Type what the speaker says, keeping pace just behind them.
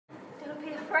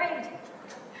afraid.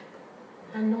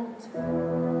 And not.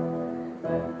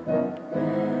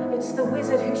 It's the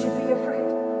wizard who should be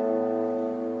afraid.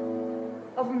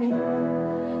 Of me.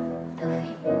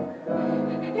 Elfie,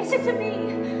 listen to me.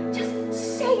 Just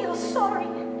say you're sorry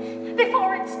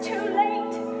before it's too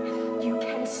late. You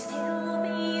can still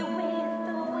be with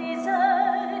the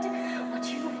wizard. What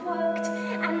you've worked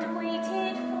and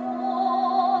waited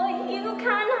for. You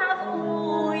can have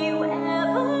all you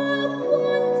ever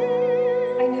wanted.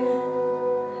 I know,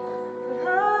 but I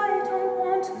don't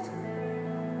want it.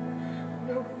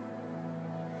 No,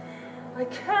 I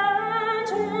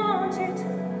can't want it.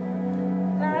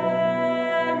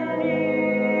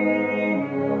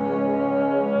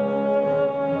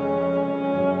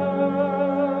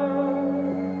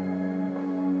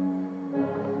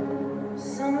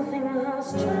 Something has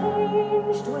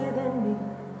changed within me.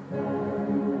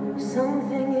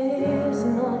 Something is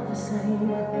not the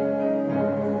same.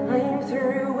 I am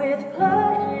through with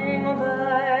playing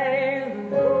by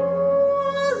the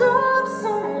rules of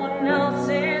someone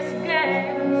else's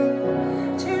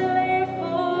game. Too late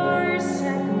for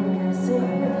second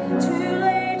guessing. Too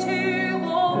late to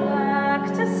go back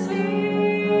to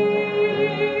sleep.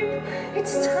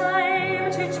 It's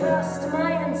time to trust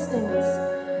my instincts.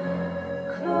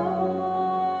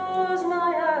 Close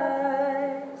my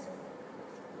eyes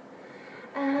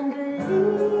and leave.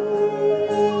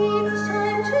 It's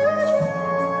time to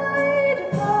try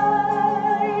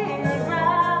defying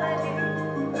gravity.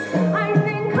 I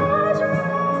think I'll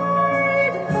try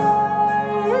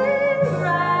defying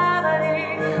gravity,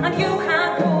 and you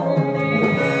can't pull me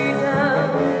down.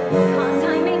 Can't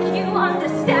I make you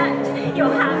understand?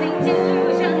 You're having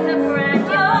delusions of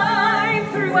grandeur. I'm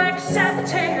through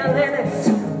accepting the limits,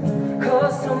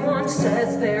 'cause someone says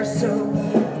they're so.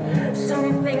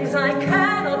 Some things I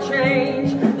cannot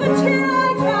change. Until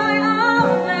I try,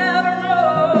 I'll never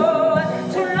know.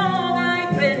 Too long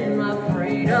I've been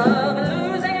afraid of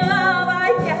losing love. I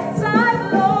guess I've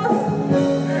lost.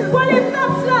 Well, if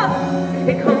that's love,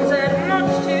 it comes at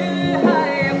much too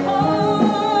high a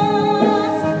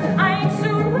cost. I'd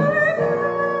sooner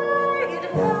die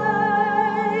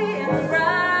defying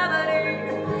gravity.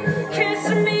 Kiss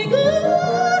me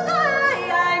goodbye,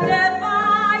 I'm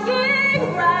defying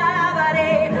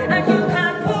gravity, and you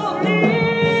can't pull me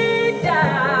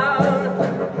down.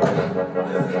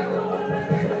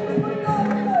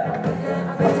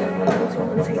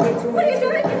 What are you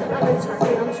doing? I've been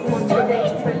talking, I'm just wanting Stop it!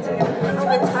 to vent. It's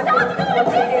what started all of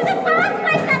this in the first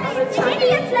place, that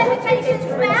hideous levitation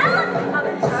spell!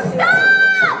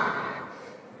 Stop!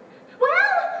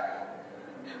 Well,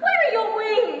 where are your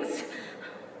wings?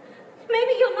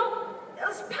 Maybe you're not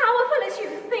as powerful as you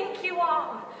think you are.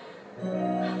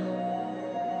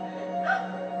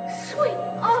 Sweet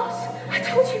ass! I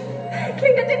told you!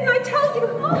 Cleaner, didn't I tell you?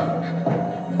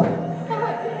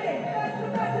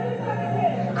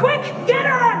 Quick, get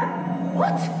on!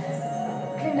 What?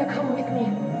 Cleaner, come with me.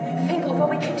 Think of what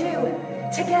we can do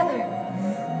together.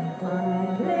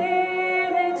 Unlimited.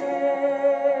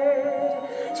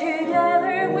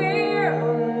 Together we're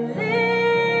unlimited.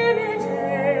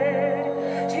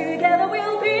 Together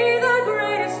we'll be the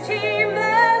greatest team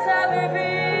there's ever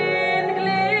been.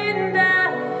 Glinda,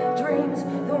 dreams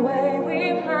the way we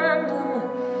planned them.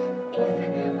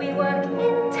 If we work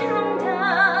in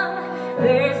tandem,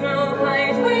 There's no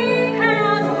fight we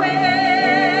cannot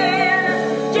win.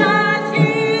 Just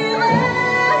you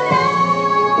and I,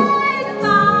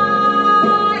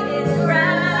 defying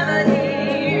gravity.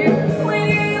 We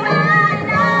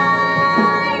and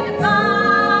I,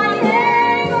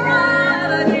 defying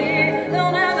gravity.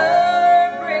 They'll never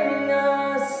bring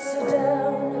us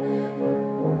down.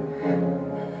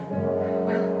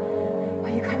 Well,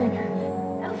 are you coming?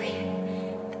 Elfie,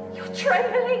 you're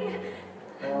trembling.